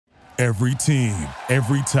Every team,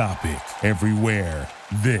 every topic, everywhere.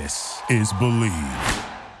 This is Believe.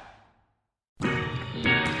 Can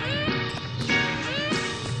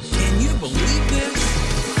you believe this?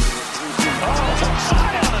 Oh,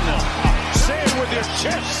 Zion in them. Say it with your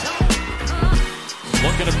chest.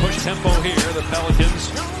 Looking to push tempo here, the Pelicans.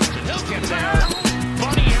 He'll get there.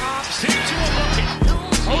 Bunny hops into a bucket.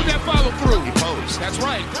 Hold that follow through. He posed. That's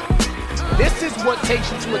right. This is what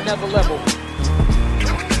takes you to another level.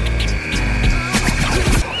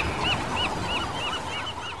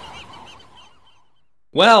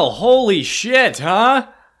 Well, holy shit, huh?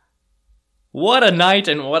 What a night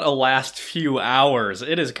and what a last few hours.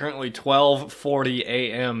 It is currently 12:40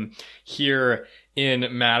 a.m. here in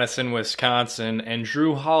Madison, Wisconsin, and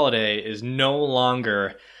Jrue Holiday is no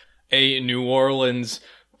longer a New Orleans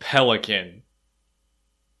Pelican.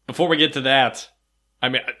 Before we get to that,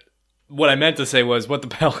 what I meant to say was, what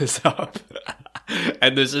the hell is up?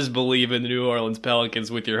 And this is Believe in the New Orleans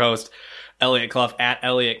Pelicans with your host, Elliot Clough, at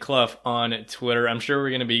Elliot Clough on Twitter. I'm sure we're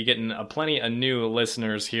going to be getting plenty of new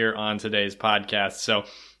listeners here on today's podcast. So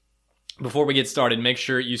before we get started, make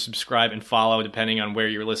sure you subscribe and follow depending on where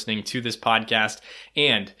you're listening to this podcast.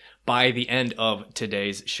 And by the end of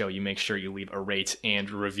today's show, you make sure you leave a rate and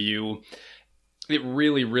review. It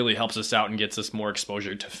really, really helps us out and gets us more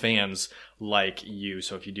exposure to fans like you.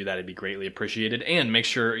 So if you do that, it'd be greatly appreciated. And make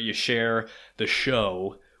sure you share the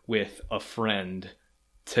show with a friend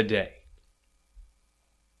today.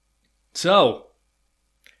 So,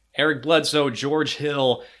 Eric Bledsoe, George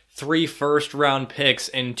Hill, 3 first-round picks,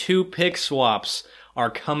 and 2 pick swaps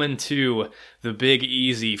are coming to the Big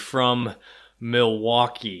Easy from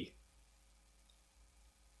Milwaukee.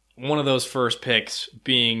 One of those first picks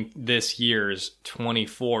being this year's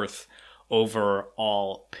 24th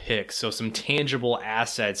overall pick. So some tangible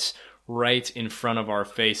assets right in front of our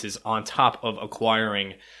faces on top of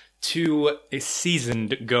acquiring 2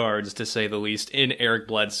 seasoned guards, to say the least, in Eric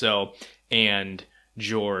Bledsoe and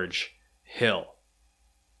George Hill.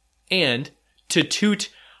 And to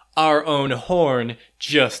toot our own horn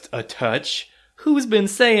just a touch, who's been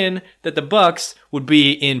saying that the Bucks would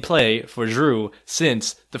be in play for Jrue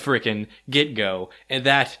since the frickin' get-go? And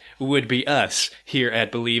that would be us here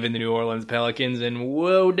at Believe in the New Orleans Pelicans. And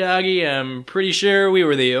whoa, doggy, I'm pretty sure we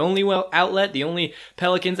were the only the only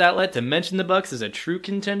Pelicans outlet to mention the Bucks as a true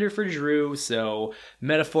contender for Jrue. So,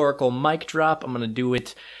 metaphorical mic drop. I'm gonna do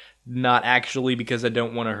it not actually because I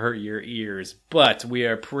don't want to hurt your ears, but we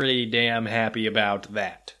are pretty damn happy about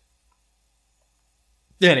that.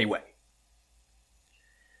 Anyway.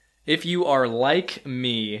 If you are like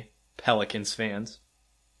me, Pelicans fans,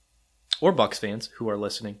 or Bucks fans who are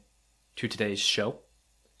listening to today's show,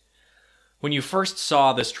 when you first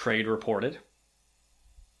saw this trade reported,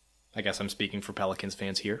 I guess I'm speaking for Pelicans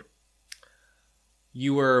fans here,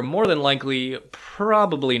 you were more than likely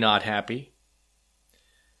probably not happy.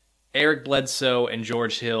 Eric Bledsoe and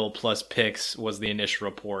George Hill plus picks was the initial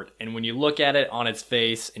report, and when you look at it on its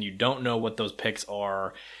face and you don't know what those picks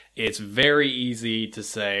are, it's very easy to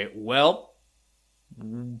say, well,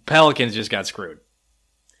 Pelicans just got screwed.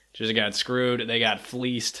 They got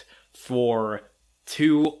fleeced for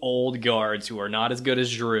 2 old guards who are not as good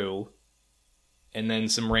as Jrue, and then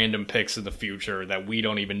some random picks of the future that we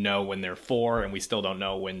don't even know when they're for, and we still don't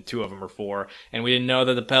know when 2 of them are for, and we didn't know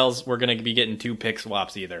that the Pels were going to be getting 2 pick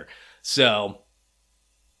swaps either. So,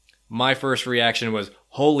 my first reaction was,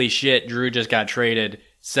 holy shit, Jrue just got traded.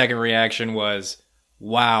 Second reaction was,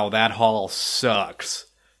 wow, that haul sucks.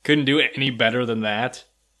 Couldn't do it any better than that.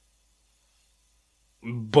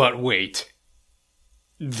 But wait.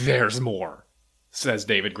 There's more, says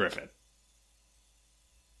David Griffin.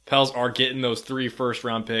 Pels are getting those 3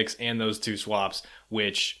 first-round picks and those 2 swaps,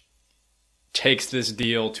 which takes this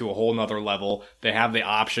deal to a whole nother level. They have the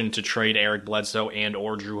option to trade Eric Bledsoe and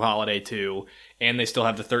or Jrue Holiday too, and they still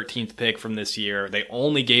have the 13th pick from this year. They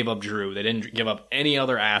only gave up Jrue. They didn't give up any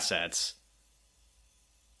other assets.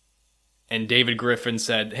 And David Griffin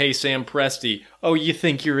said, hey, Sam Presti, oh, you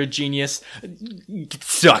think you're a genius?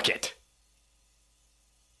 Suck it.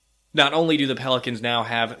 Not only do the Pelicans now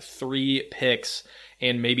have 3 picks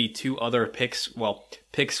and maybe 2 other picks,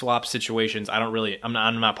 pick swap situations. I'm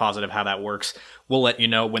not positive how that works. We'll let you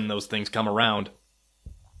know when those things come around.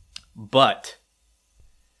 But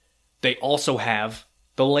they also have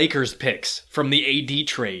the Lakers picks from the AD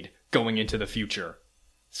trade going into the future.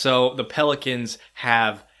 So the Pelicans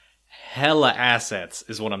have hella assets,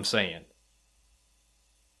 is what I'm saying.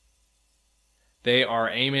 They are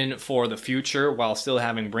aiming for the future while still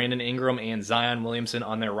having Brandon Ingram and Zion Williamson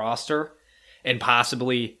on their roster, and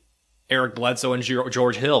possibly Eric Bledsoe and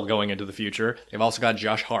George Hill going into the future. They've also got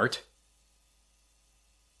Josh Hart.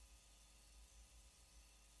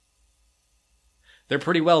 they're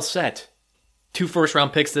pretty well set. 2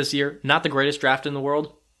 first-round picks this year. Not the greatest draft in the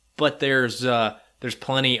world, but there's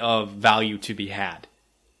plenty of value to be had.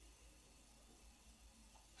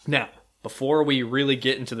 Now, before we really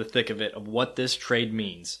get into the thick of it, of what this trade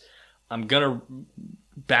means, I'm going to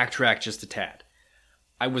backtrack just a tad.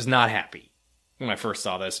 I was not happy when I first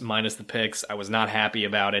saw this, minus the picks. I was not happy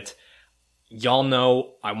about it. Y'all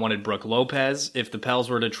know I wanted Brook Lopez if the Pels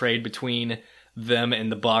were to trade between them and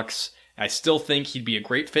the Bucks. I still think he'd be a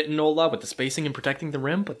great fit in NOLA with the spacing and protecting the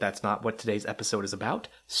rim, but that's not what today's episode is about.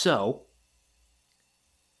 So,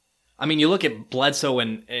 I mean, you look at Bledsoe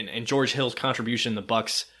and George Hill's contribution to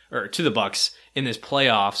the Bucks in this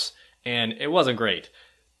playoffs, and it wasn't great.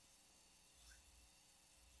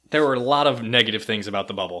 There were a lot of negative things about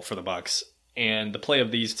the bubble for the Bucks, and the play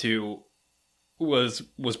of these two was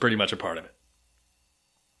pretty much a part of it.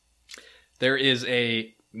 There is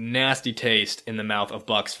a nasty taste in the mouth of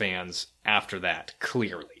Bucks fans after that,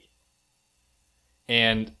 clearly.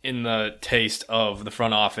 And in the taste of the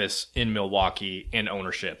front office in Milwaukee and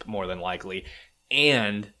ownership, more than likely.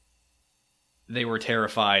 And they were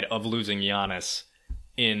terrified of losing Giannis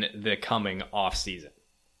in the coming offseason.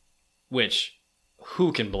 Which,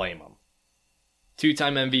 who can blame him?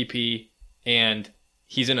 2-time MVP, and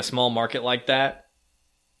he's in a small market like that.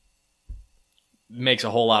 Makes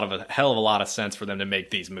a hell of a lot of sense for them to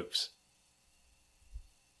make these moves.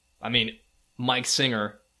 I mean, Mike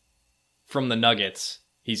Singer from the Nuggets,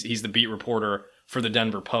 he's the beat reporter for the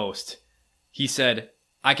Denver Post. He said,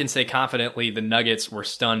 I can say confidently the Nuggets were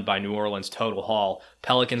stunned by New Orleans' total haul.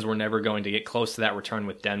 Pelicans were never going to get close to that return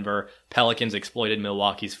with Denver. Pelicans exploited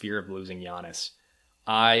Milwaukee's fear of losing Giannis.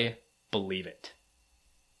 I believe it.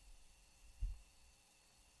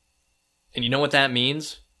 And you know what that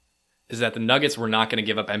means? Is that the Nuggets were not going to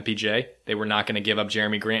give up MPJ. They were not going to give up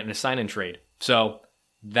Jeremy Grant in a sign-in trade. So,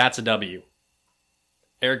 that's a W.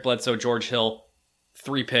 Eric Bledsoe, George Hill,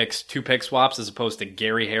 3 picks, 2 pick swaps as opposed to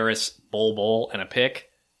Gary Harris, Bol, and a pick.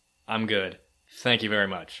 I'm good. Thank you very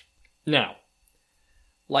much. Now,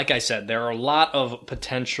 like I said, there are a lot of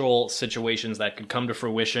potential situations that could come to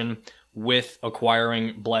fruition with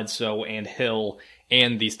acquiring Bledsoe and Hill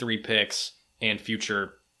and these 3 picks and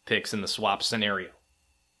future picks in the swap scenario.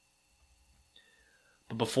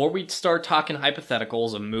 But before we start talking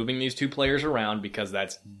hypotheticals of moving these 2 players around, because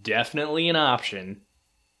that's definitely an option,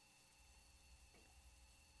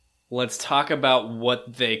 let's talk about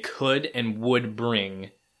what they could and would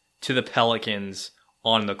bring to the Pelicans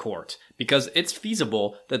on the court. Because it's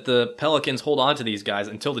feasible that the Pelicans hold on to these guys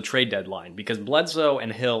until the trade deadline, because Bledsoe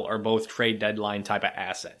and Hill are both trade deadline type of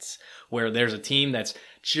assets, where there's a team that's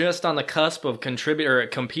just on the cusp of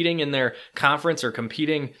competing in their conference or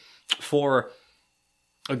competing for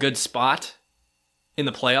a good spot in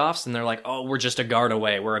the playoffs, and they're like, oh, we're just a guard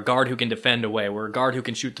away. We're a guard who can defend away. We're a guard who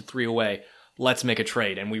can shoot the 3 away. Let's make a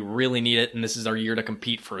trade, and we really need it, and this is our year to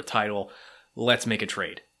compete for a title. Let's make a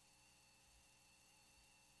trade.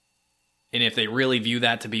 And if they really view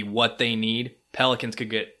that to be what they need, Pelicans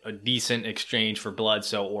could get a decent exchange for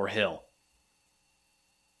Bledsoe or Hill.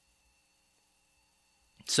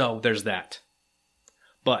 So there's that.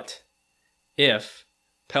 But if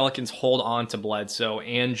Pelicans hold on to Bledsoe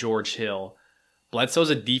and George Hill, Bledsoe's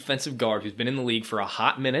a defensive guard who's been in the league for a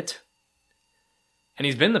hot minute, and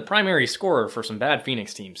he's been the primary scorer for some bad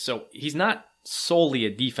Phoenix teams, so he's not solely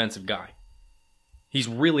a defensive guy. He's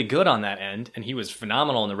really good on that end, and he was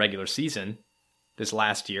phenomenal in the regular season this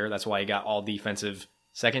last year. That's why he got all defensive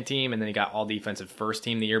second team, and then he got all defensive first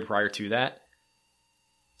team the year prior to that.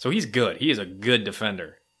 So he's good. He is a good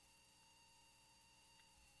defender.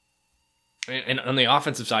 And on the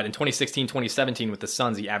offensive side, in 2016-2017 with the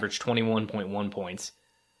Suns, he averaged 21.1 points.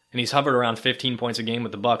 And he's hovered around 15 points a game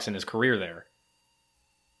with the Bucks in his career there.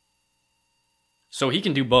 So he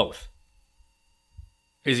can do both.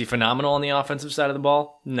 Is he phenomenal on the offensive side of the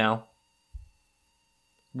ball? No.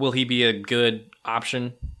 Will he be a good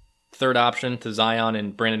option, third option to Zion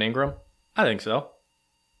and Brandon Ingram? I think so.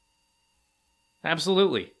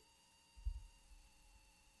 Absolutely.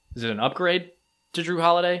 Is it an upgrade to Jrue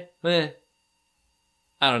Holiday?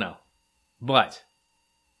 I don't know. But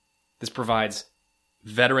this provides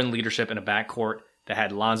veteran leadership in a backcourt that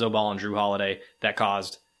had Lonzo Ball and Jrue Holiday that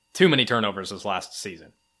caused too many turnovers this last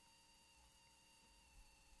season.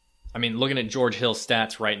 I mean, looking at George Hill's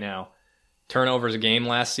stats right now, turnovers a game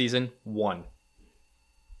last season, 1.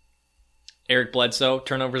 Eric Bledsoe,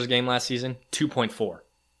 turnovers a game last season, 2.4.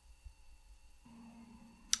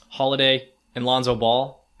 Holiday and Lonzo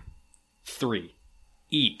Ball, 3.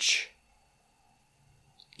 Each.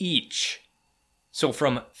 So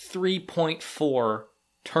from 3.4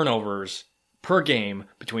 turnovers per game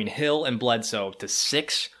between Hill and Bledsoe to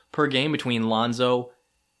 6 per game between Lonzo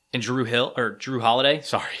and Drew Holiday.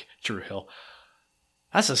 Sorry, Drew Hill.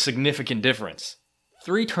 That's a significant difference.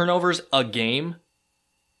 3 turnovers a game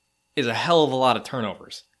is a hell of a lot of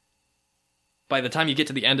turnovers. By the time you get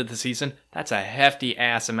to the end of the season, that's a hefty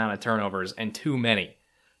ass amount of turnovers and too many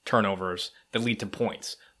turnovers that lead to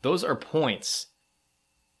points. Those are points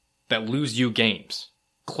that lose you games.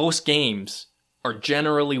 Close games are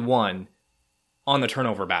generally won on the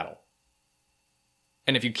turnover battle.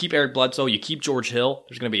 And if you keep Eric Bledsoe, you keep George Hill,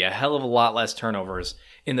 there's going to be a hell of a lot less turnovers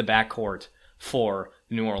in the backcourt for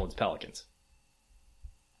the New Orleans Pelicans.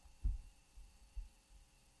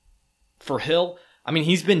 For Hill, I mean,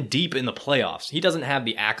 he's been deep in the playoffs. He doesn't have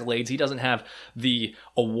the accolades. He doesn't have the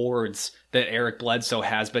awards that Eric Bledsoe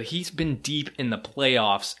has, but he's been deep in the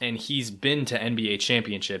playoffs, and he's been to NBA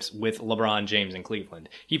championships with LeBron James in Cleveland.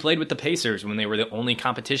 He played with the Pacers when they were the only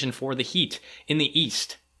competition for the Heat in the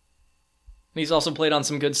East. And he's also played on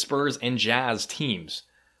some good Spurs and Jazz teams.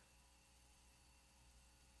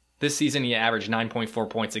 This season, he averaged 9.4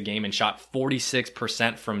 points a game and shot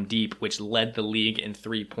 46% from deep, which led the league in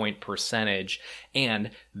three-point percentage.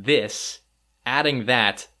 And adding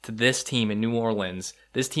that to this team in New Orleans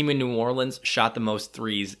shot the most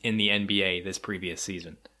threes in the NBA this previous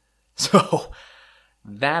season. So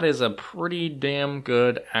that is a pretty damn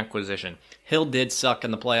good acquisition. Hill did suck in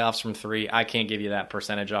the playoffs from 3. I can't give you that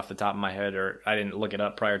percentage off the top of my head, or I didn't look it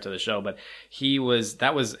up prior to the show, but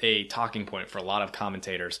that was a talking point for a lot of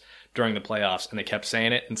commentators during the playoffs, and they kept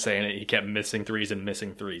saying it. He kept missing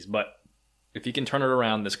threes. But if he can turn it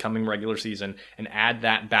around this coming regular season and add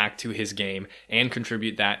that back to his game and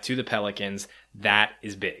contribute that to the Pelicans, that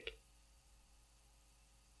is big.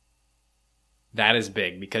 That is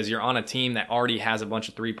big because you're on a team that already has a bunch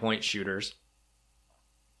of three-point shooters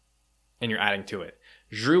and you're adding to it.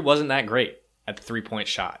 Drew wasn't that great at the three-point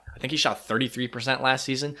shot. I think he shot 33% last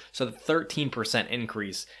season, so the 13%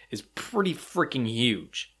 increase is pretty freaking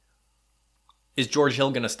huge. Is George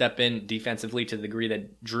Hill going to step in defensively to the degree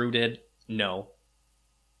that Drew did? No.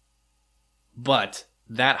 But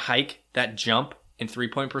that hike, that jump in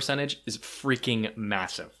three-point percentage is freaking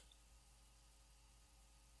massive.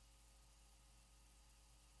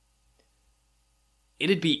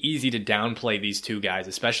 It'd be easy to downplay these two guys,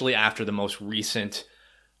 especially after the most recent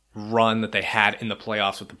run that they had in the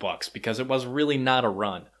playoffs with the Bucks, because it was really not a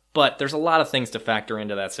run. But there's a lot of things to factor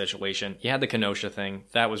into that situation. You had the Kenosha thing.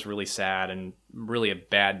 That was really sad and really a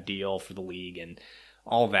bad deal for the league and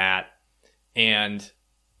all that. And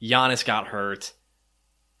Giannis got hurt.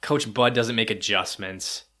 Coach Bud doesn't make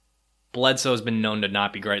adjustments. Bledsoe's been known to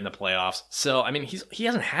not be great in the playoffs. So, I mean, he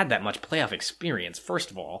hasn't had that much playoff experience, first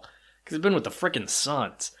of all. Because he's been with the frickin'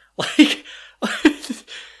 Suns.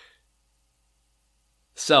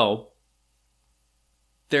 So,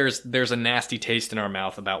 there's a nasty taste in our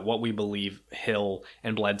mouth about what we believe Hill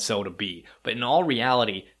and Bledsoe to be. But in all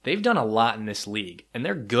reality, they've done a lot in this league. And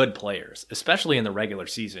they're good players, especially in the regular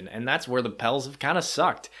season. And that's where the Pels have kind of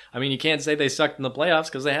sucked. I mean, you can't say they sucked in the playoffs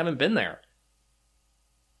because they haven't been there.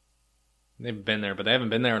 They've been there, but they haven't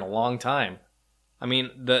been there in a long time. I mean,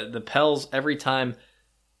 the Pels, every time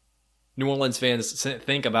New Orleans fans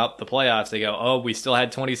think about the playoffs, they go, oh, we still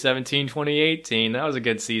had 2017, 2018. That was a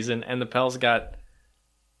good season. And the Pels got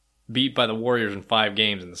beat by the Warriors in 5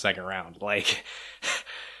 games in the second round.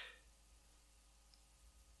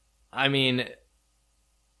 I mean,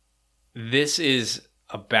 this is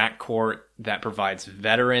a backcourt that provides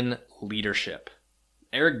veteran leadership.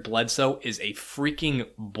 Eric Bledsoe is a freaking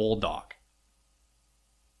bulldog.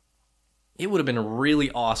 It would have been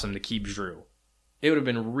really awesome to keep Drew. It would have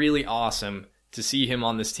been really awesome to see him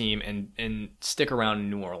on this team and stick around in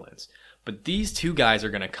New Orleans. But these two guys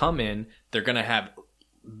are going to come in. They're going to have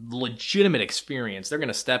legitimate experience. They're going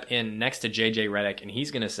to step in next to JJ Redick, and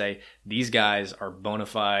he's going to say, these guys are bona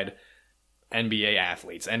fide NBA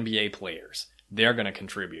athletes, NBA players. They're going to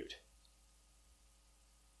contribute.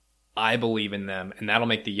 I believe in them, and that'll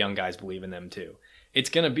make the young guys believe in them too.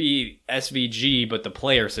 It's going to be SVG, but the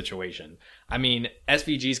player situation. I mean,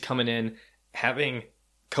 SVG's coming in, having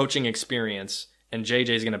coaching experience, and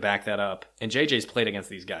JJ's going to back that up. And JJ's played against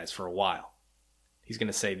these guys for a while. He's going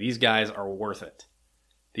to say, these guys are worth it.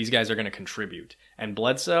 These guys are going to contribute. And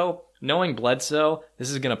Bledsoe, knowing Bledsoe, this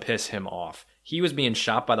is going to piss him off. He was being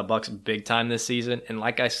shot by the Bucks big time this season. And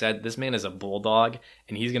like I said, this man is a bulldog,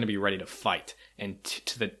 and he's going to be ready to fight. And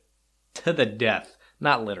to the death.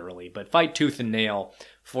 Not literally, but fight tooth and nail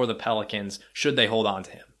for the Pelicans should they hold on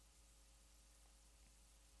to him.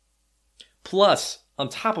 Plus, on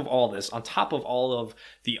top of all this, on top of all of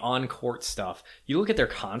the on-court stuff, you look at their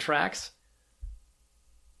contracts.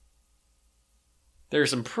 There's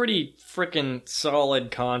some pretty freaking solid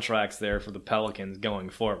contracts there for the Pelicans going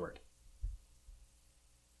forward.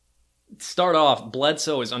 Start off,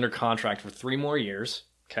 Bledsoe is under contract for 3 more years.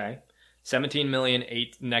 Okay, $17 million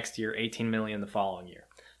next year, $18 million the following year.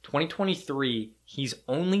 2023, he's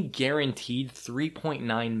only guaranteed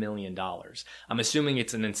 $3.9 million. I'm assuming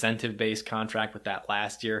it's an incentive-based contract with that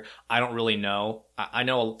last year. I don't really know. I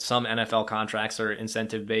know some NFL contracts are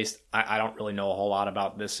incentive-based. I don't really know a whole lot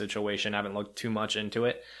about this situation. I haven't looked too much into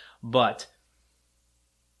it. But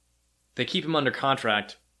they keep him under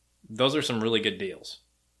contract. Those are some really good deals.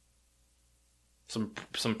 Some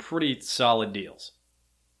pretty solid deals.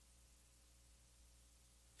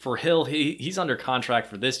 For Hill, he's under contract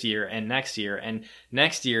for this year and next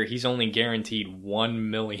year he's only guaranteed $1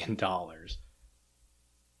 million.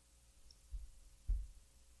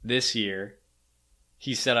 This year,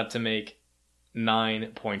 he's set up to make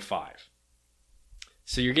 9.5.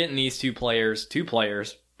 So you're getting these two players,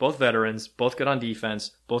 both veterans, both good on defense,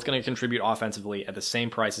 both going to contribute offensively at the same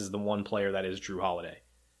price as the one player that is Jrue Holiday.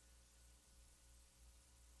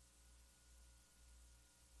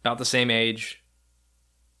 About the same age.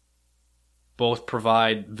 Both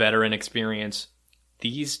provide veteran experience.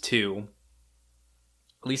 These two,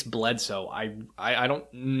 at least Bledsoe, I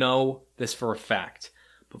don't know this for a fact,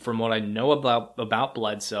 but from what I know about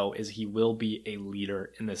Bledsoe is he will be a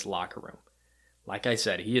leader in this locker room. Like I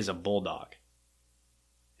said, he is a bulldog.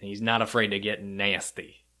 And he's not afraid to get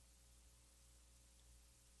nasty.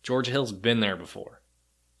 George Hill's been there before.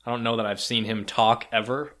 I don't know that I've seen him talk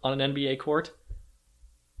ever on an NBA court.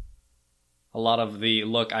 A lot of the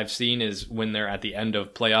look I've seen is when they're at the end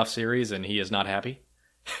of playoff series and he is not happy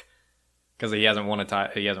because he hasn't won a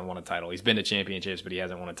title. He's been to championships, but he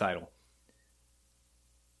hasn't won a title.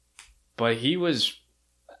 But he was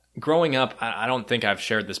growing up. I don't think I've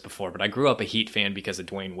shared this before, but I grew up a Heat fan because of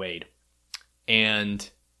Dwayne Wade, and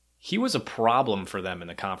he was a problem for them in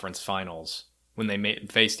the conference finals when they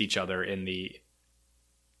faced each other in the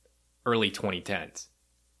early 2010s.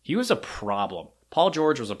 He was a problem. Paul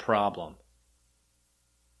George was a problem.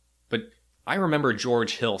 But I remember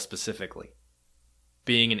George Hill specifically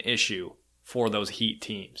being an issue for those Heat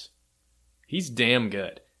teams. He's damn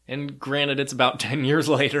good. And granted, it's about 10 years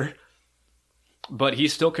later, but he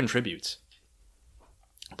still contributes.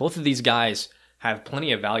 Both of these guys have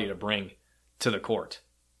plenty of value to bring to the court.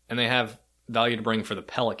 And they have value to bring for the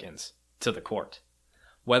Pelicans to the court.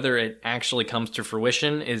 Whether it actually comes to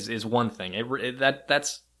fruition is one thing.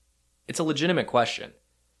 It's a legitimate question.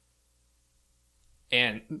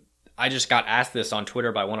 And I just got asked this on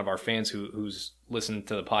Twitter by one of our fans who's listened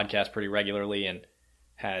to the podcast pretty regularly and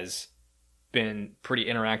has been pretty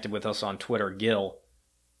interactive with us on Twitter, Gil.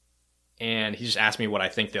 And he just asked me what I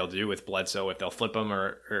think they'll do with Bledsoe, if they'll flip him,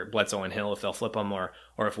 or Bledsoe and Hill, if they'll flip him, or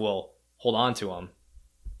if we'll hold on to him.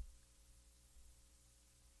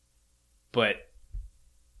 But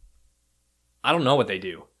I don't know what they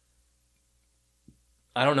do.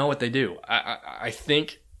 I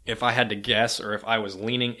think if I had to guess, or if I was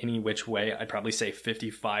leaning any which way, I'd probably say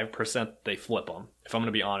 55% they flip them, if I'm going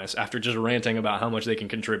to be honest, after just ranting about how much they can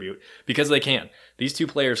contribute. Because they can. These two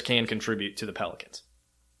players can contribute to the Pelicans.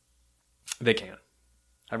 They can.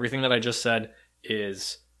 Everything that I just said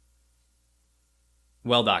is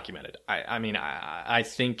well documented. I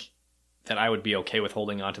think that I would be okay with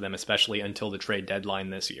holding on to them, especially until the trade deadline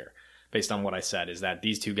this year. Based on what I said, is that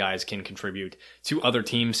these two guys can contribute to other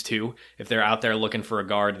teams too. If they're out there looking for a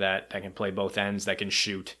guard that can play both ends, that can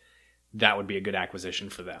shoot, that would be a good acquisition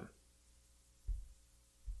for them.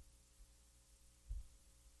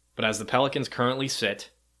 But as the Pelicans currently sit,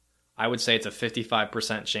 I would say it's a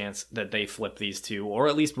 55% chance that they flip these two, or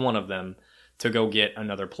at least one of them, to go get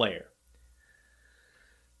another player.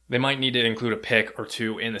 They might need to include a pick or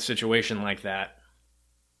two in a situation like that.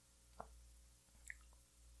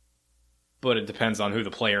 But it depends on who the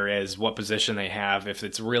player is, what position they have, if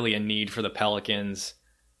it's really a need for the Pelicans.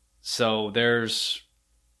 So there's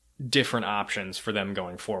different options for them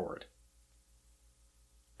going forward.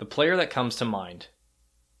 The player that comes to mind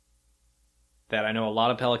that I know a lot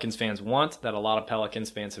of Pelicans fans want, that a lot of Pelicans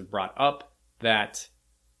fans have brought up, that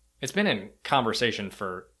it's been in conversation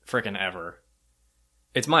for frickin' ever,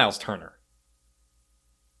 it's Miles Turner.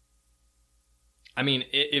 I mean,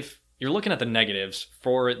 if you're looking at the negatives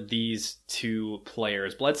for these two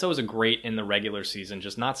players, Bledsoe is great in the regular season,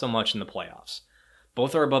 just not so much in the playoffs.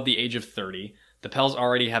 Both are above the age of 30. The Pels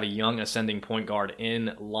already have a young ascending point guard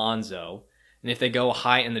in Lonzo. And if they go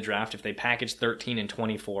high in the draft, if they package 13 and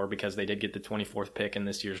 24, because they did get the 24th pick in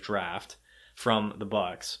this year's draft from the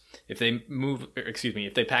Bucks, if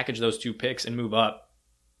they package those two picks and move up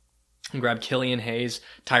and grab Killian Hayes,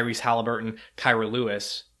 Tyrese Halliburton, Kyra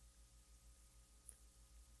Lewis,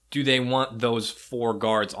 do they want those 4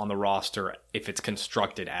 guards on the roster if it's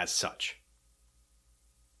constructed as such?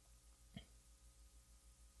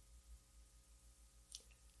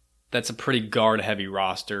 That's a pretty guard-heavy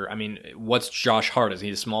roster. I mean, what's Josh Hart? Is he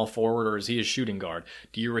a small forward or is he a shooting guard?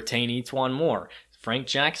 Do you retain E'Twaun Moore? Frank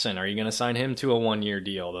Jackson, are you going to sign him to a 1-year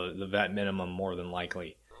deal, the vet minimum more than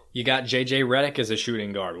likely? You got J.J. Redick as a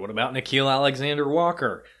shooting guard. What about Nickeil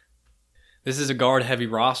Alexander-Walker? This is a guard-heavy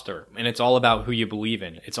roster, and it's all about who you believe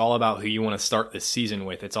in. It's all about who you want to start this season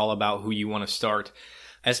with. It's all about who you want to start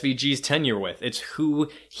SVG's tenure with. It's who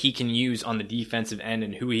he can use on the defensive end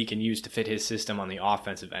and who he can use to fit his system on the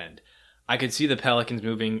offensive end. I could see the Pelicans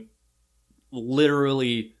moving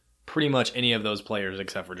literally pretty much any of those players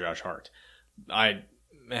except for Josh Hart. I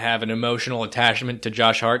have an emotional attachment to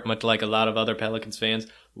Josh Hart, much like a lot of other Pelicans fans.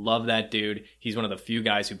 Love that dude. He's one of the few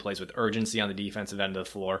guys who plays with urgency on the defensive end of the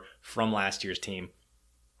floor from last year's team.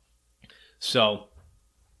 So,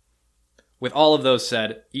 with all of those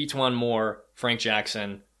said, E'Twaun Moore, Frank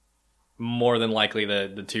Jackson, more than likely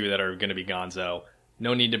the 2 that are going to be gonzo.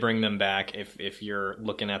 No need to bring them back if you're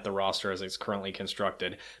looking at the roster as it's currently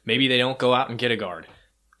constructed. Maybe they don't go out and get a guard.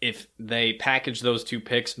 If they package those 2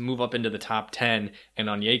 picks, move up into the top 10, and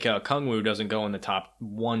Onyeka Okongwu doesn't go in the top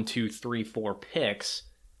 1, 2, 3, 4 picks,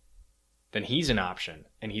 then he's an option,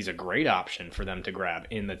 and he's a great option for them to grab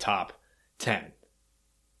in the top 10.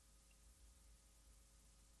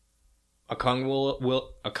 Okongwu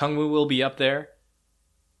will be up there.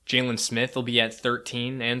 Jalen Smith will be at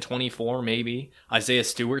 13 and 24, maybe. Isaiah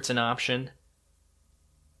Stewart's an option.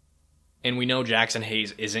 And we know Jackson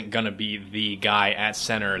Hayes isn't going to be the guy at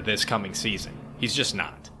center this coming season. He's just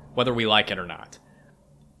not, whether we like it or not.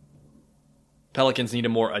 Pelicans need a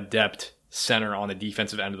more adept center on the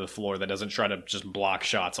defensive end of the floor that doesn't try to just block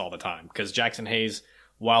shots all the time. Because Jackson Hayes,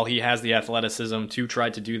 while he has the athleticism to try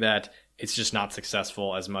to do that, it's just not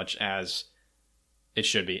successful as much as it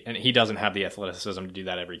should be. And he doesn't have the athleticism to do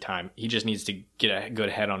that every time. He just needs to get a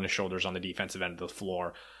good head on his shoulders on the defensive end of the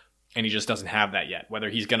floor. And he just doesn't have that yet. Whether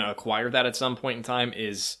he's going to acquire that at some point in time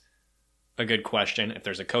is a good question. If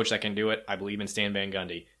there's a coach that can do it, I believe in Stan Van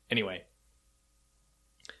Gundy. Anyway,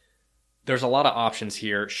 there's a lot of options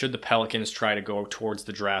here. Should the Pelicans try to go towards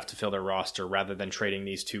the draft to fill their roster rather than trading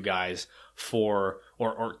these 2 guys for,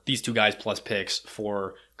 or these 2 guys plus picks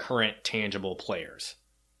for current tangible players?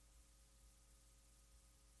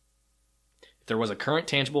 If there was a current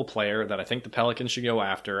tangible player that I think the Pelicans should go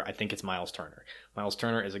after, I think it's Miles Turner. Miles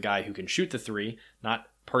Turner is a guy who can shoot the 3, not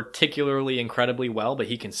particularly incredibly well, but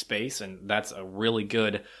he can space, and that's a really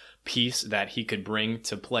good piece that he could bring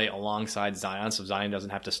to play alongside Zion, so Zion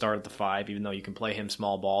doesn't have to start at the 5, even though you can play him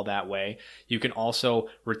small ball that way. You can also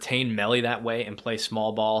retain Melly that way and play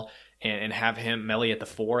small ball and have him Melly at the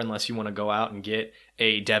 4, unless you want to go out and get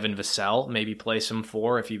a Devin Vassell, maybe play some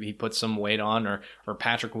 4 if he puts some weight on, or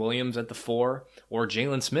Patrick Williams at the 4, or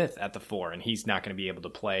Jalen Smith at the 4, and he's not going to be able to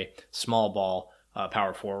play small ball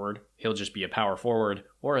power forward. He'll just be a power forward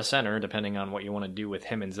or a center, depending on what you want to do with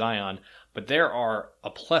him and Zion. But there are a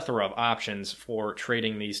plethora of options for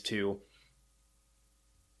trading these 2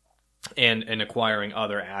 and acquiring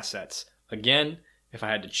other assets. Again, if I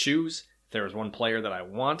had to choose, if there was one player that I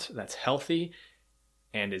want that's healthy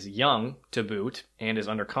and is young to boot and is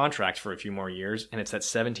under contract for a few more years, and it's at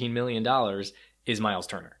 $17 million, is Miles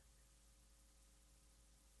Turner.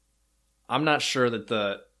 I'm not sure that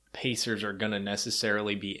the Pacers are going to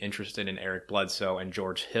necessarily be interested in Eric Bledsoe and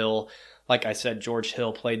George Hill. Like I said, George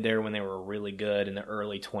Hill played there when they were really good in the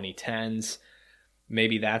early 2010s.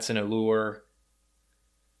 Maybe that's an allure.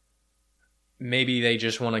 Maybe they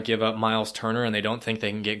just want to give up Miles Turner and they don't think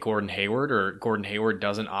they can get Gordon Hayward, or Gordon Hayward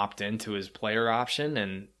doesn't opt into his player option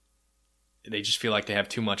and they just feel like they have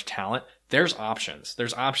too much talent. There's options.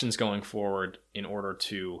 There's options going forward in order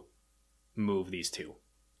to move these 2.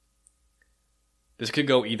 This could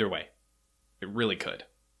go either way. It really could.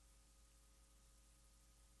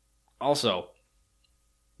 Also,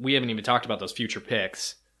 we haven't even talked about those future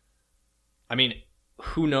picks. I mean,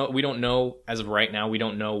 we don't know as of right now. We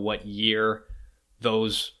don't know what year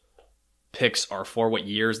those picks are for, what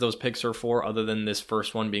years those picks are for, other than this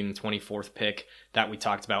first one being the 24th pick that we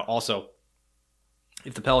talked about. Also,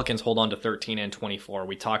 if the Pelicans hold on to 13 and 24,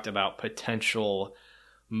 we talked about potential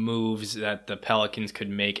moves that the Pelicans could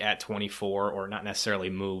make at 24, or not necessarily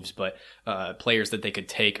moves, but players that they could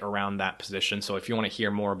take around that position. So if you want to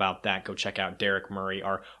hear more about that, go check out Derek Murray,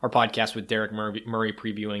 our podcast with Derek Murray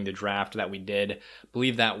previewing the draft that we did. I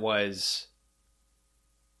believe that was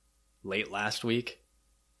late last week.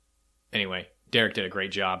 Anyway, Derek did a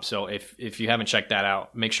great job. So if you haven't checked that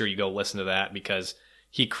out, make sure you go listen to that because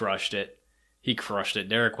he crushed it. He crushed it.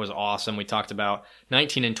 Derek was awesome. We talked about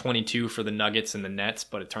 19 and 22 for the Nuggets and the Nets,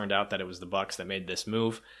 but it turned out that it was the Bucks that made this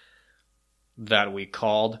move that we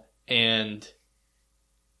called. And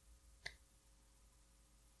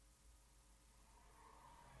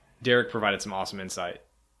Derek provided some awesome insight.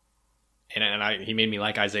 And he made me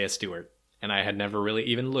like Isaiah Stewart. And I had never really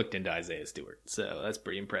even looked into Isaiah Stewart. So that's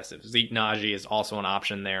pretty impressive. Zeke Naji is also an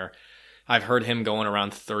option there. I've heard him going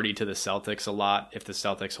around 30 to the Celtics a lot. If the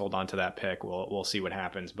Celtics hold on to that pick, we'll see what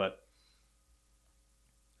happens. But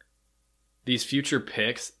these future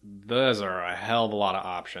picks, those are a hell of a lot of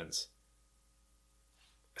options.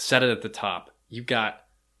 Set it at the top. You've got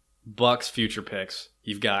Bucks future picks.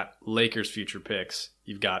 You've got Lakers future picks.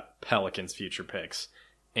 You've got Pelicans future picks.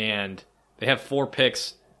 And they have 5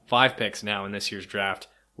 picks now in this year's draft.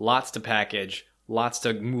 Lots to package, lots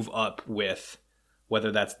to move up with,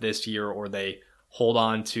 whether that's this year or they hold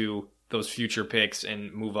on to those future picks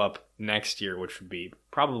and move up next year, which would be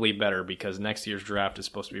probably better because next year's draft is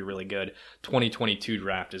supposed to be really good. 2022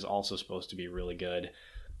 draft is also supposed to be really good.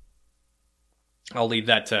 I'll leave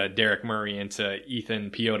that to Derek Murray and to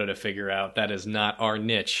Ethan Piota to figure out. That is not our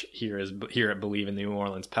niche here at Believe in the New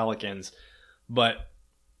Orleans Pelicans. But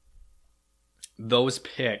those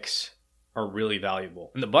picks are really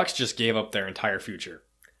valuable. And the Bucks just gave up their entire future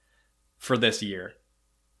for this year.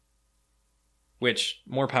 Which,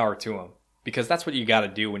 more power to them. Because that's what you got to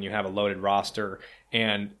do when you have a loaded roster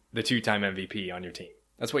and the 2-time MVP on your team.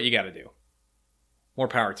 That's what you got to do. More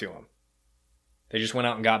power to them. They just went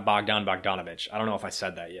out and got Bogdan Bogdanovic. I don't know if I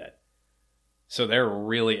said that yet. So they're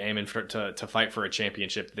really aiming to fight for a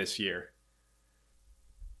championship this year.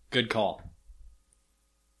 Good call.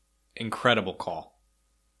 Incredible call.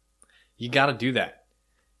 You got to do that.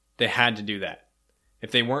 They had to do that.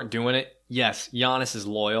 If they weren't doing it, yes, Giannis is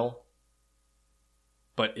loyal.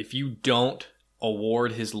 But if you don't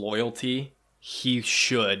award his loyalty, he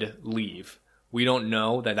should leave. We don't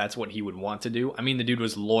know that that's what he would want to do. I mean, the dude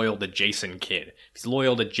was loyal to Jason Kidd. If he's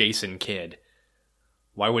loyal to Jason Kidd,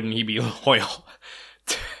 why wouldn't he be loyal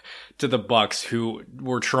to the Bucks, who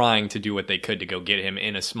were trying to do what they could to go get him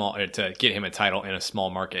to get him a title in a small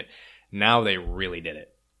market? Now they really did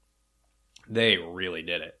it. They really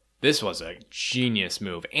did it. This was a genius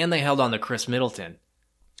move, and they held on to Chris Middleton.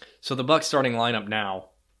 So the Bucks starting lineup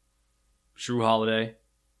now: Jrue Holiday,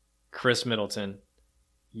 Chris Middleton,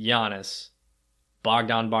 Giannis,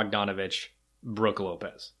 Bogdan Bogdanovic, Brook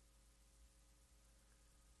Lopez.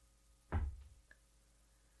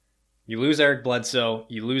 You lose Eric Bledsoe,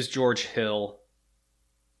 you lose George Hill.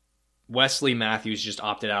 Wesley Matthews just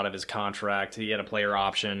opted out of his contract. He had a player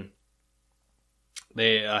option.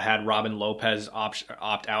 They had Robin Lopez opt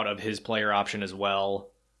out of his player option as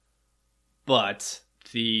well. But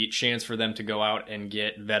the chance for them to go out and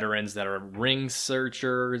get veterans that are ring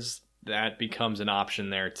searchers, that becomes an option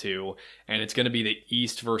there too. And it's going to be the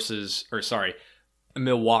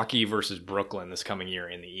Milwaukee versus Brooklyn this coming year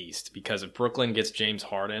in the East. Because if Brooklyn gets James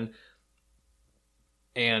Harden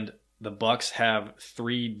and the Bucks have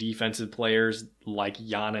 3 defensive players like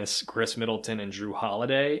Giannis, Chris Middleton, and Jrue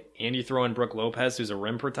Holiday, and you throw in Brook Lopez, who's a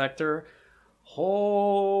rim protector,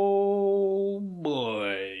 oh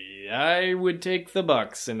boy, I would take the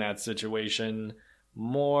Bucks in that situation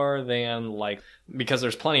more than like, because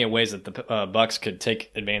there's plenty of ways that the Bucks could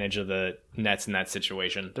take advantage of the Nets in that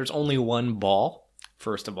situation. There's only one ball.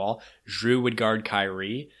 First of all, Jrue would guard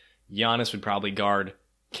Kyrie, Giannis would probably guard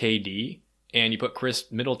KD, and you put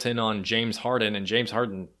Chris Middleton on James Harden, and James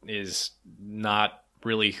Harden is not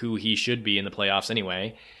really who he should be in the playoffs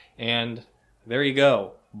anyway. And there you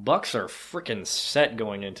go. Bucks are freaking set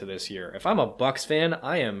going into this year. If I'm a Bucks fan,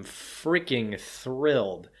 I am freaking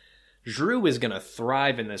thrilled. Jrue is going to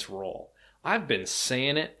thrive in this role. I've been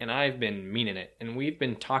saying it, and I've been meaning it. And we've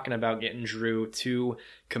been talking about getting Jrue to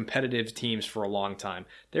competitive teams for a long time.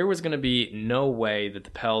 There was going to be no way that the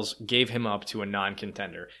Pels gave him up to a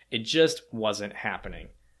non-contender. It just wasn't happening.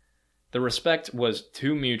 The respect was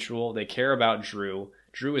too mutual. They care about Jrue.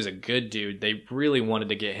 Jrue is a good dude. They really wanted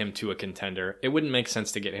to get him to a contender. It wouldn't make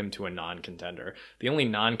sense to get him to a non-contender. The only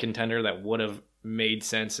non-contender that would have made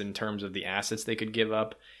sense in terms of the assets they could give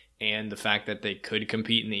up and the fact that they could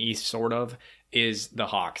compete in the East, sort of, is the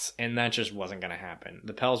Hawks. And that just wasn't going to happen.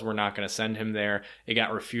 The Pels were not going to send him there. It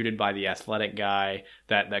got refuted by the Athletic guy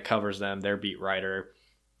that covers them, their beat writer.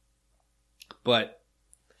 But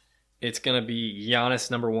it's going to be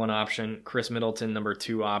Giannis number 1 option, Chris Middleton number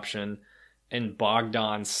 2 option, and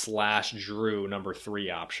Bogdan/Jrue number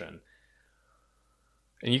 3 option.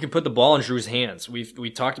 And you can put the ball in Jrue's hands.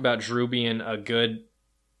 We talked about Jrue being a good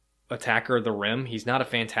attacker of the rim. He's not a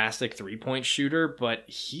fantastic three-point shooter, but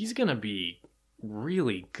he's going to be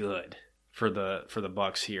really good for the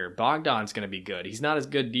Bucks here. Bogdan's going to be good. He's not as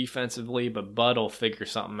good defensively, but Bud will figure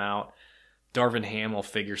something out. Darvin Ham will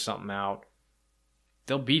figure something out.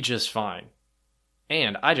 They'll be just fine.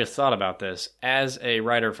 And I just thought about this as a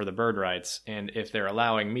writer for the Bird Rights, and if they're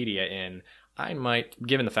allowing media in, I might,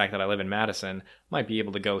 given the fact that I live in Madison, might be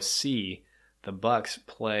able to go see the Bucks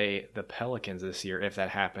play the Pelicans this year if that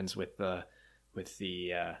happens with the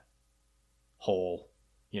whole,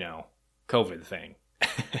 COVID thing.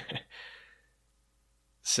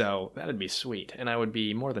 So that'd be sweet, and I would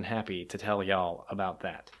be more than happy to tell y'all about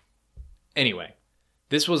that. Anyway,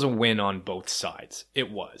 this was a win on both sides. It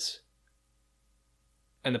was.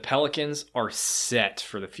 And the Pelicans are set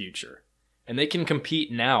for the future. And they can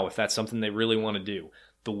compete now if that's something they really want to do.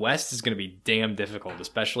 The West is going to be damn difficult,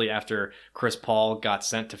 especially after Chris Paul got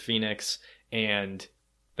sent to Phoenix and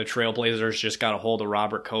the Trailblazers just got a hold of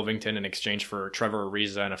Robert Covington in exchange for Trevor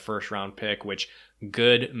Ariza and a first-round pick, which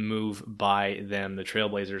good move by them. The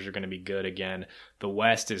Trailblazers are going to be good again. The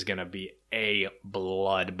West is going to be a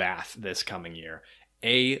bloodbath this coming year.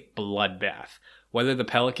 A bloodbath. Whether the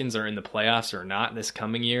Pelicans are in the playoffs or not this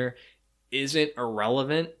coming year isn't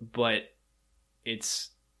irrelevant, but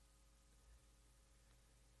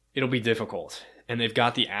it'll be difficult. And they've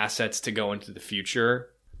got the assets to go into the future,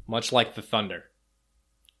 much like the Thunder.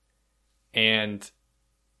 And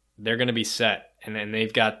they're going to be set. And then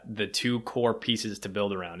they've got the two core pieces to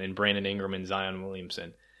build around in Brandon Ingram and Zion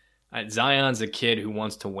Williamson. Zion's a kid who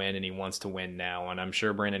wants to win, and he wants to win now. And I'm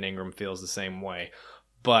sure Brandon Ingram feels the same way.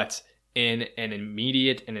 But in an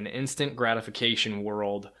immediate and an instant gratification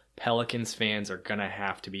world, Pelicans fans are going to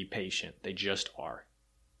have to be patient. They just are.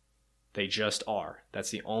 They just are.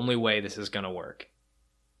 That's the only way this is going to work.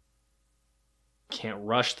 Can't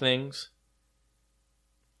rush things.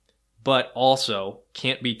 But also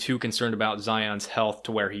can't be too concerned about Zion's health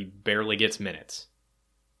to where he barely gets minutes.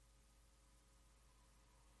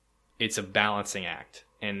 It's a balancing act.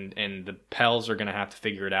 And the Pels are going to have to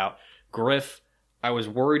figure it out. Griff, I was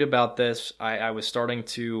worried about this. I was starting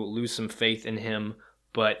to lose some faith in him,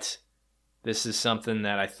 but this is something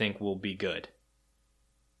that I think will be good.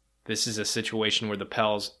 This is a situation where the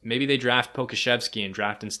Pels, maybe they draft Pokashevsky and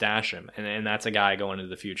draft and stash him, and that's a guy going into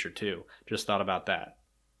the future too. Just thought about that.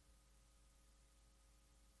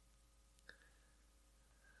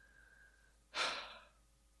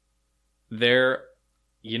 We've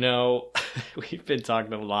been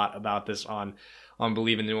talking a lot about this on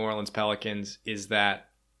Believe in New Orleans Pelicans, is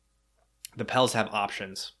that the Pels have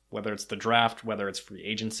options, whether it's the draft, whether it's free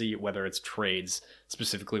agency, whether it's trades,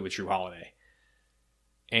 specifically with Jrue Holiday.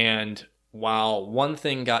 And while one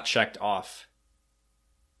thing got checked off,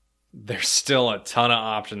 there's still a ton of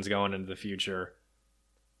options going into the future.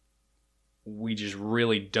 We just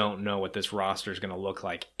really don't know what this roster is going to look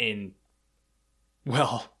like in,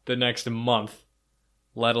 the next month,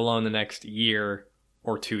 let alone the next year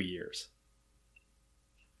or 2 years.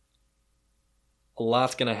 A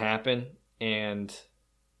lot's going to happen, and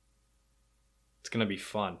it's going to be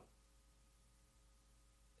fun.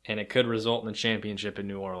 And it could result in a championship in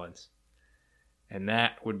New Orleans. And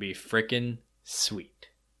that would be frickin' sweet.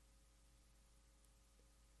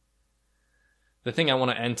 The thing I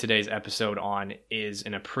want to end today's episode on is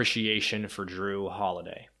an appreciation for Jrue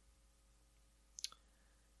Holiday.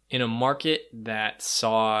 In a market that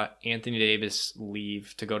saw Anthony Davis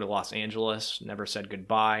leave to go to Los Angeles, never said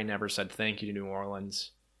goodbye, never said thank you to New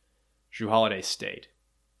Orleans, Jrue Holiday stayed.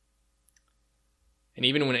 And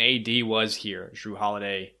even when AD was here, Jrue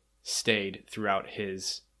Holiday stayed throughout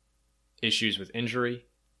his issues with injury,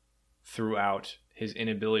 throughout his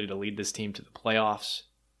inability to lead this team to the playoffs.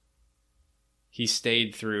 He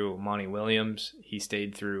stayed through Monty Williams. He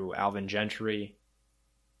stayed through Alvin Gentry.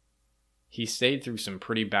 He stayed through some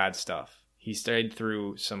pretty bad stuff. He stayed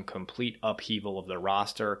through some complete upheaval of the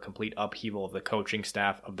roster, complete upheaval of the coaching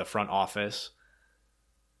staff, of the front office.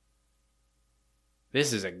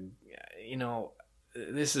 This is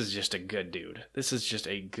just a good dude. This is just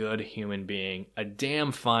a good human being. A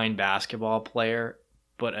damn fine basketball player,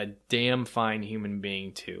 but a damn fine human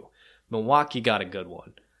being too. Milwaukee got a good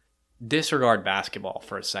one. Disregard basketball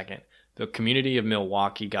for a second. The community of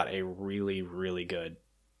Milwaukee got a really, really good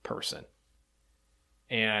person.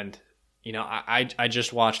 And, I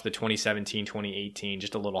just watched the 2017-2018,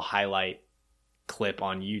 just a little highlight clip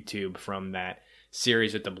on YouTube from that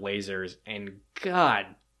series with the Blazers. And God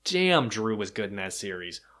damn, Jrue was good in that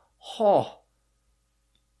series. Oh.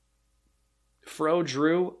 Fro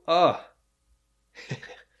Jrue,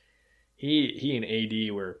 he and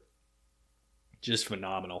AD were just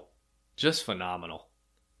phenomenal. Just phenomenal.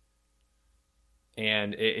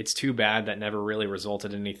 And it's too bad that never really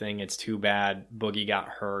resulted in anything. It's too bad Boogie got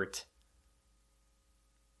hurt.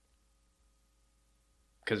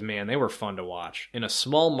 Because, man, they were fun to watch. In a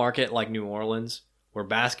small market like New Orleans, where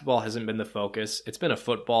basketball hasn't been the focus, it's been a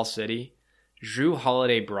football city. Jrue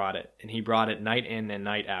Holiday brought it, and he brought it night in and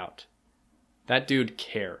night out. That dude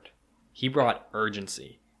cared. He brought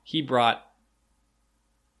urgency. He brought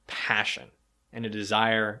passion and a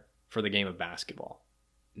desire for the game of basketball.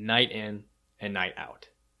 Night in and night out.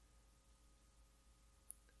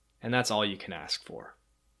 And that's all you can ask for.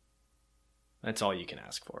 That's all you can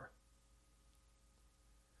ask for.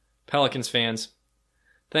 Pelicans fans,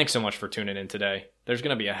 thanks so much for tuning in today. There's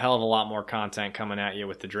going to be a hell of a lot more content coming at you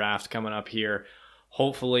with the draft coming up here.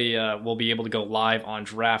 Hopefully, we'll be able to go live on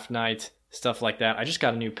draft night, stuff like that. I just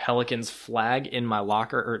got a new Pelicans flag in my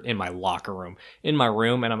room,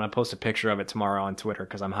 and I'm going to post a picture of it tomorrow on Twitter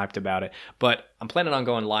because I'm hyped about it. But I'm planning on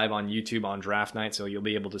going live on YouTube on draft night, so you'll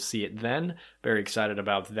be able to see it then. Very excited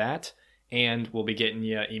about that. And we'll be getting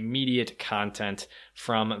you immediate content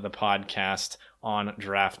from the podcast on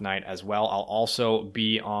draft night as well. I'll also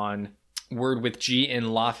be on Word with G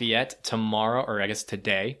in Lafayette tomorrow, or I guess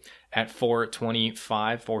today, at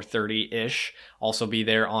 4:30-ish. Also be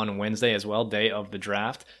there on Wednesday as well, day of the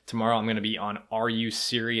draft. Tomorrow I'm going to be on Are You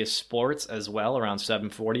Serious Sports as well, around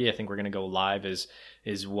 7:40. I think we're going to go live is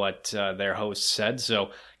what their host said.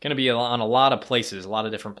 So going to be on a lot of places, a lot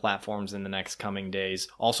of different platforms in the next coming days.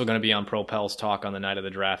 Also going to be on Propels Talk on the night of the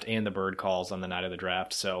draft and the Bird Calls on the night of the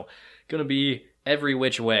draft. So going to be every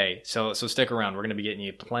which way. So stick around. We're going to be getting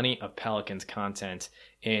you plenty of Pelicans content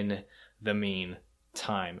in the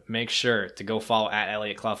meantime. Make sure to go follow at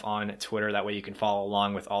Elliot Clough on Twitter. That way you can follow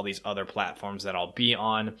along with all these other platforms that I'll be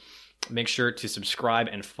on. Make sure to subscribe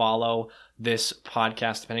and follow this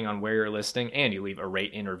podcast depending on where you're listening, and you leave a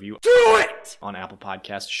rate and review. Do it! On Apple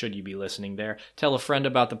Podcasts, should you be listening there. Tell a friend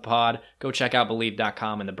about the pod. Go check out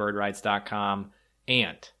Believe.com and thebirdrights.com.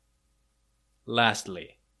 And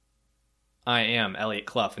lastly, I am Elliot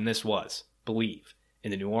Clough, and this was Believe in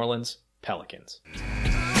the New Orleans Pelicans.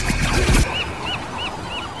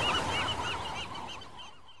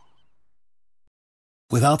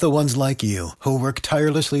 Without the ones like you, who work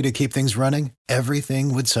tirelessly to keep things running,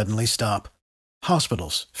 everything would suddenly stop.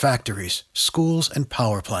 Hospitals, factories, schools, and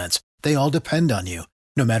power plants, they all depend on you.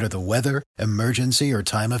 No matter the weather, emergency, or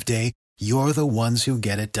time of day, you're the ones who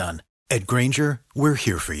get it done. At Grainger, we're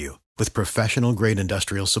here for you with professional-grade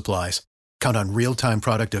industrial supplies. Count on real-time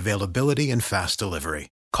product availability and fast delivery.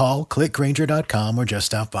 Call, click Grainger.com, or just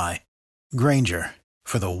stop by. Grainger,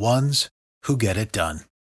 for the ones who get it done.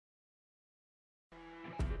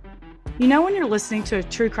 You know when you're listening to a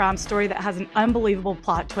true crime story that has an unbelievable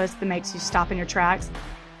plot twist that makes you stop in your tracks?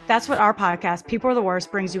 That's what our podcast, People Are the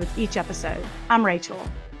Worst, brings you with each episode. I'm Rachel.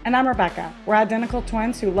 And I'm Rebecca. We're identical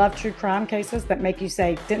twins who love true crime cases that make you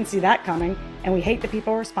say, didn't see that coming, and we hate the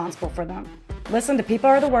people responsible for them. Listen to People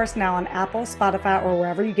Are the Worst now on Apple, Spotify, or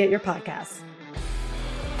wherever you get your podcasts.